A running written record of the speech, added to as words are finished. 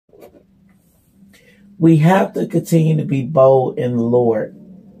We have to continue to be bold in the Lord.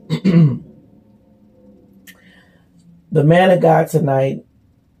 The man of God tonight,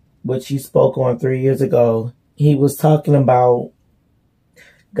 which he spoke on 3 years ago, he was talking about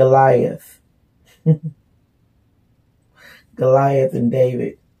Goliath. Goliath and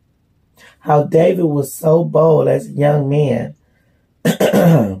David. How David was so bold as a young man.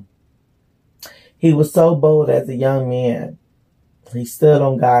 He was so bold as a young man. He stood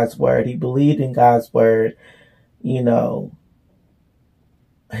on God's word. He believed in God's word. You know,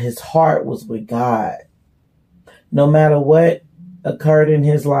 his heart was with God. No matter what occurred in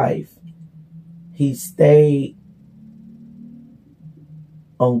his life, he stayed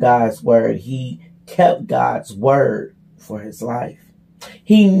on God's word. He kept God's word for his life.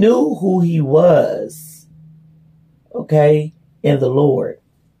 He knew who he was, okay, in the Lord.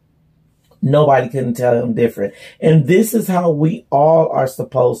 Nobody can tell him different. And this is how we all are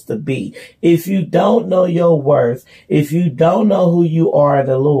supposed to be. If you don't know your worth, if you don't know who you are in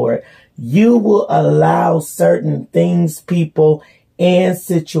the Lord, you will allow certain things, people, and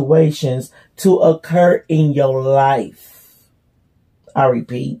situations to occur in your life. I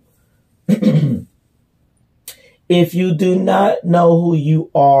repeat. If you do not know who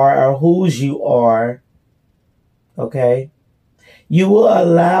you are or whose you are, okay, you will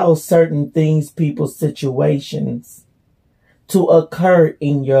allow certain things, people, situations to occur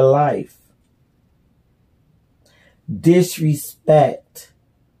in your life. Disrespect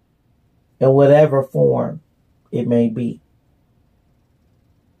in whatever form it may be.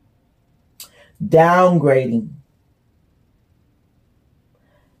 Downgrading.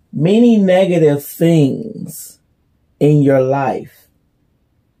 Many negative things in your life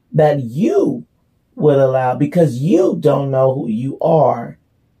that you would allow because you don't know who you are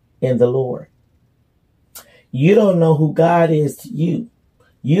in the Lord. You don't know who God is to you.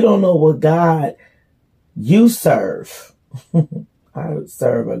 You don't know what God you serve. I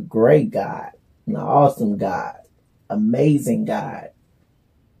serve a great God, an awesome God, amazing God.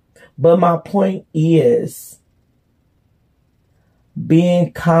 But my point is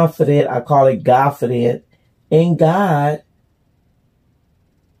being confident, I call it Godfident, in God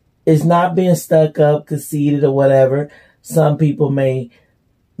is not being stuck up, conceited, or whatever. Some people may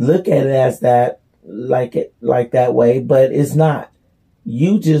look at it as that, like that way, but it's not.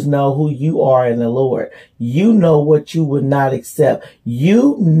 You just know who you are in the Lord. You know what you would not accept.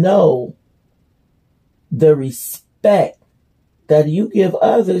 You know the respect that you give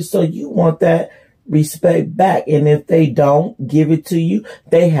others, so you want that respect back. And if they don't give it to you,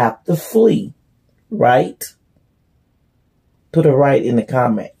 they have to flee. Right? Put a right in the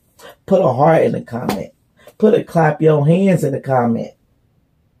comment. Put a heart in the comment. Put a clap your hands in the comment.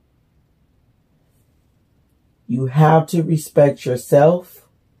 You have to respect yourself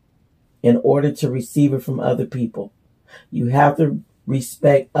in order to receive it from other people. You have to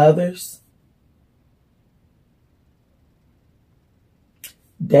respect others.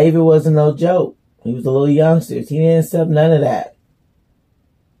 David wasn't no joke. He was a little youngster. He didn't accept none of that.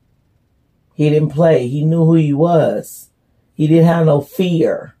 He didn't play. He knew who he was. He didn't have no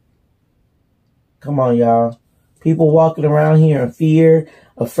fear. Come on, y'all. People walking around here in fear,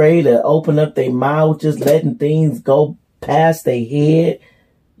 afraid to open up their mouth, just letting things go past their head.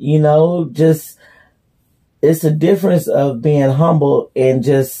 You know, just, it's a difference of being humble and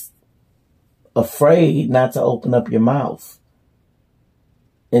just afraid not to open up your mouth.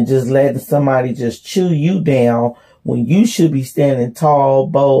 And just letting somebody just chew you down when you should be standing tall,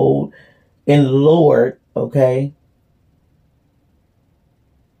 bold in the Lord, okay?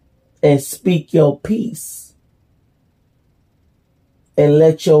 And speak your peace. And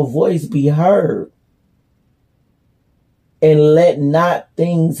let your voice be heard. And let not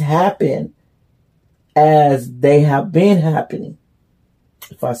things happen as they have been happening.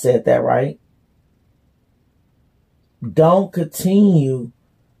 If I said that right. Don't continue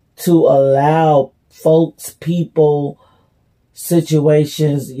to allow folks, people,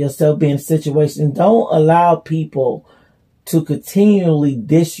 situations, yourself being in situations. Don't allow people to continually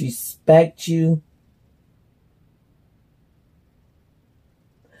disrespect you.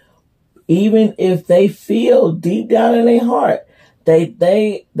 Even if they feel deep down in their heart that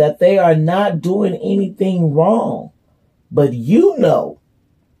they are not doing anything wrong. But you know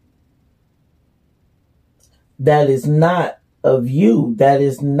that is not of you, that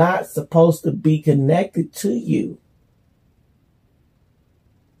is not supposed to be connected to you.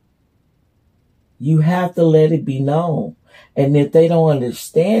 You have to let it be known. And if they don't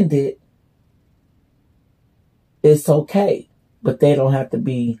understand it, it's okay. But they don't have to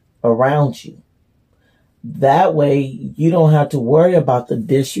be around you. That way, you don't have to worry about the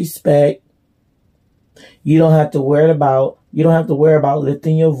disrespect. You don't have to worry about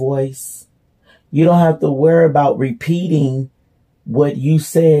lifting your voice. You don't have to worry about repeating what you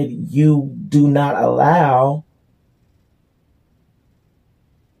said you do not allow.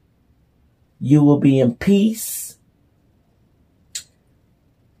 You will be in peace.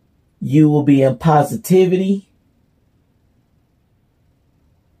 You will be in positivity.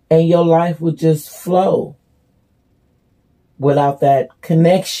 And your life will just flow without that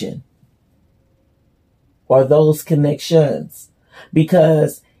connection or those connections.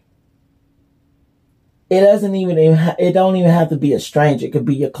 Because it don't even have to be a stranger. It could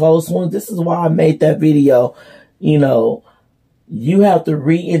be your close ones. This is why I made that video. You know, you have to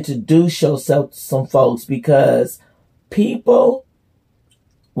reintroduce yourself to some folks, because people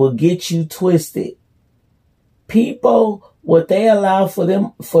will get you twisted. People, what they allow for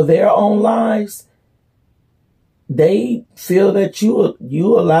them, for their own lives, they feel that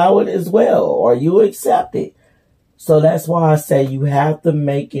you allow it as well, or you accept it. So that's why I say you have to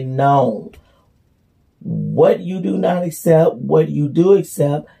make it known what you do not accept, what you do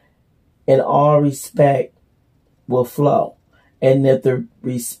accept, and all respect will flow. And if the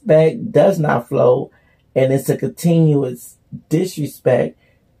respect does not flow and it's a continuous disrespect,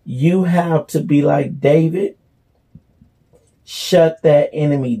 you have to be like David. Shut that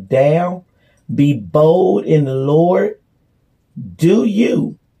enemy down. Be bold in the Lord. Do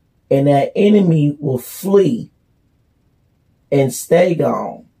you. And that enemy will flee and stay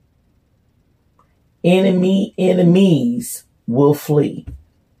gone. Enemies will flee.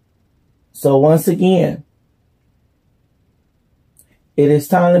 So once again, it is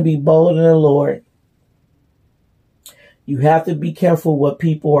time to be bold in the Lord. You have to be careful what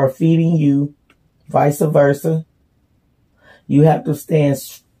people are feeding you, vice versa. You have to stand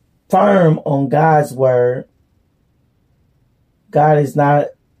firm on God's word. God is not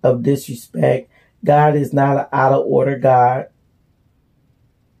of disrespect. God is not an out of order God.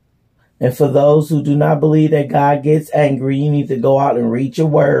 And for those who do not believe that God gets angry, you need to go out and read your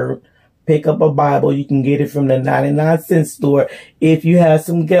word. Pick up a Bible. You can get it from the 99-cent store if you have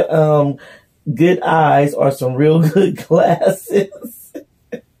some good eyes or some real good glasses.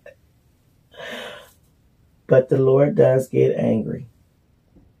 But the Lord does get angry.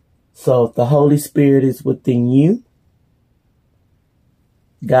 So if the Holy Spirit is within you,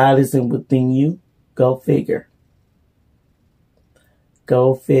 God isn't within you, go figure.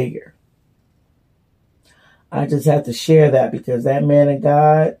 Go figure. I just have to share that because that man of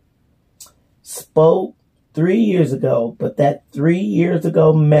God spoke 3 years ago, but that 3 years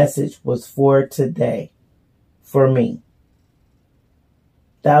ago message was for today, for me.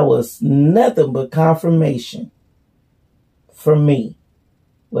 That was nothing but confirmation for me,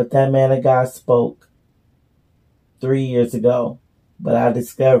 what that man of God spoke 3 years ago, but I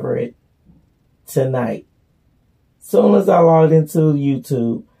discovered it tonight. Soon as I logged into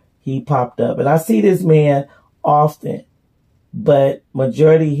YouTube, he popped up. And I see this man often, but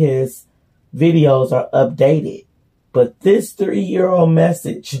majority of his videos are updated. But this 3-year-old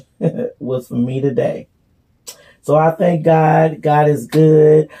message was for me today. So I thank God. God is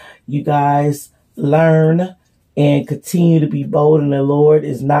good. You guys learn and continue to be bold in the Lord.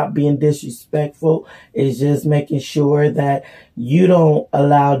 Is not being disrespectful. It's just making sure that you don't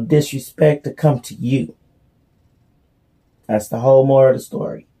allow disrespect to come to you. That's the whole moral of the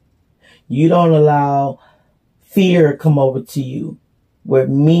story. You don't allow fear come over to you, where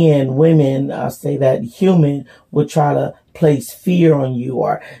men, women, I say that human, would try to place fear on you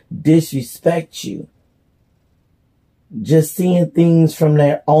or disrespect you. Just seeing things from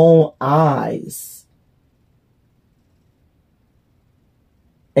their own eyes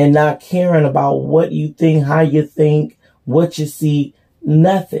and not caring about what you think, how you think, what you see,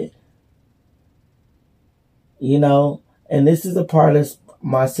 nothing. You know, and this is a part of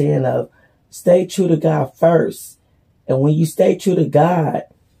my saying of stay true to God first. And when you stay true to God,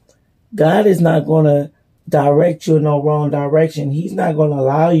 God is not going to direct you in no wrong direction. He's not going to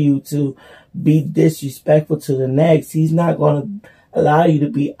allow you to be disrespectful to the next. He's not going to allow you to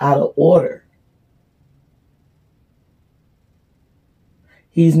be out of order.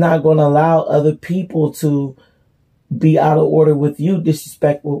 He's not going to allow other people to be out of order with you,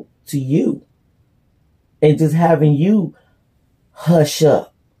 disrespectful to you, and just having you hush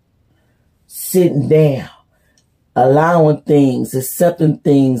up, sitting down, allowing things, accepting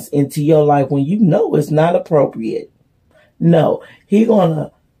things into your life when you know it's not appropriate. No, he's going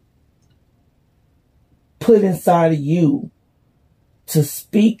to put inside of you to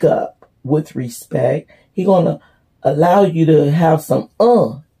speak up with respect. He's going to allow you to have some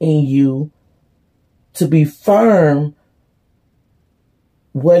in you to be firm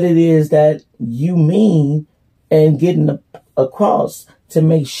what it is that you mean and getting across to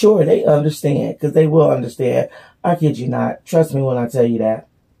make sure they understand, because they will understand. I kid you not. Trust me when I tell you that.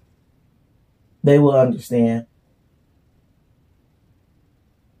 They will understand.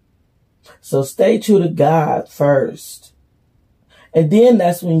 So stay true to God first. And then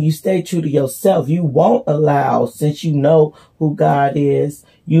that's when you stay true to yourself. You won't allow, since you know who God is,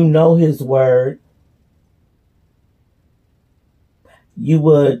 you know his word, you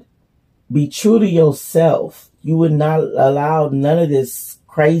would be true to yourself. You would not allow none of this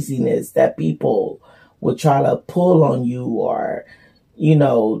craziness that people would try to pull on you, or,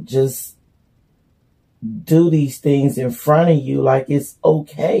 just do these things in front of you like it's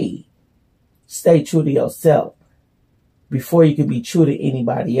okay. Stay true to yourself before you can be true to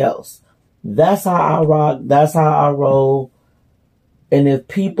anybody else. That's how I rock. That's how I roll. And if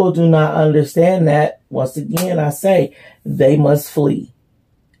people do not understand that, once again, I say they must flee.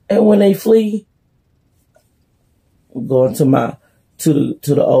 And when they flee, I'm going to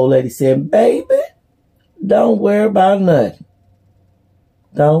the old lady saying, baby, don't worry about nothing.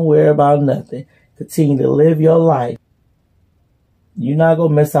 Don't worry about nothing. Continue to live your life. You're not going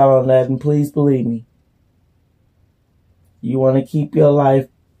to miss out on that, and please believe me. You want to keep your life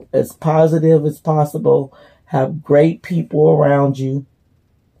as positive as possible. Have great people around you.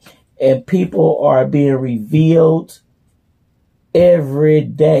 And people are being revealed every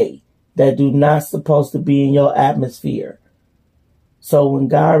day that do not supposed to be in your atmosphere. So when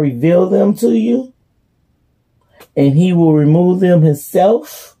God reveals them to you, and he will remove them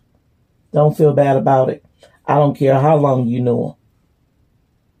himself, don't feel bad about it. I don't care how long you know them.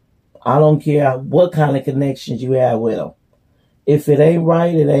 I don't care what kind of connections you have with them. If it ain't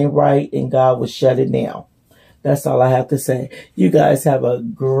right, it ain't right, and God will shut it down. That's all I have to say. You guys have a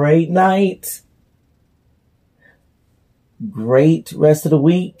great night. Great rest of the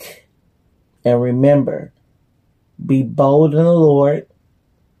week. And remember, be bold in the Lord.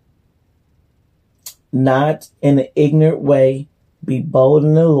 Not in an ignorant way. Be bold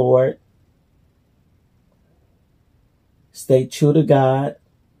in the Lord. Stay true to God.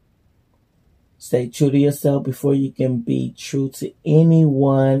 Stay true to yourself before you can be true to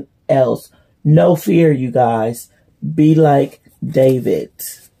anyone else. No fear, you guys. Be like David.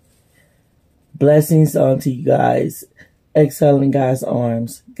 Blessings unto you guys. Exhale in God's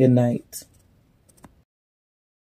arms. Good night.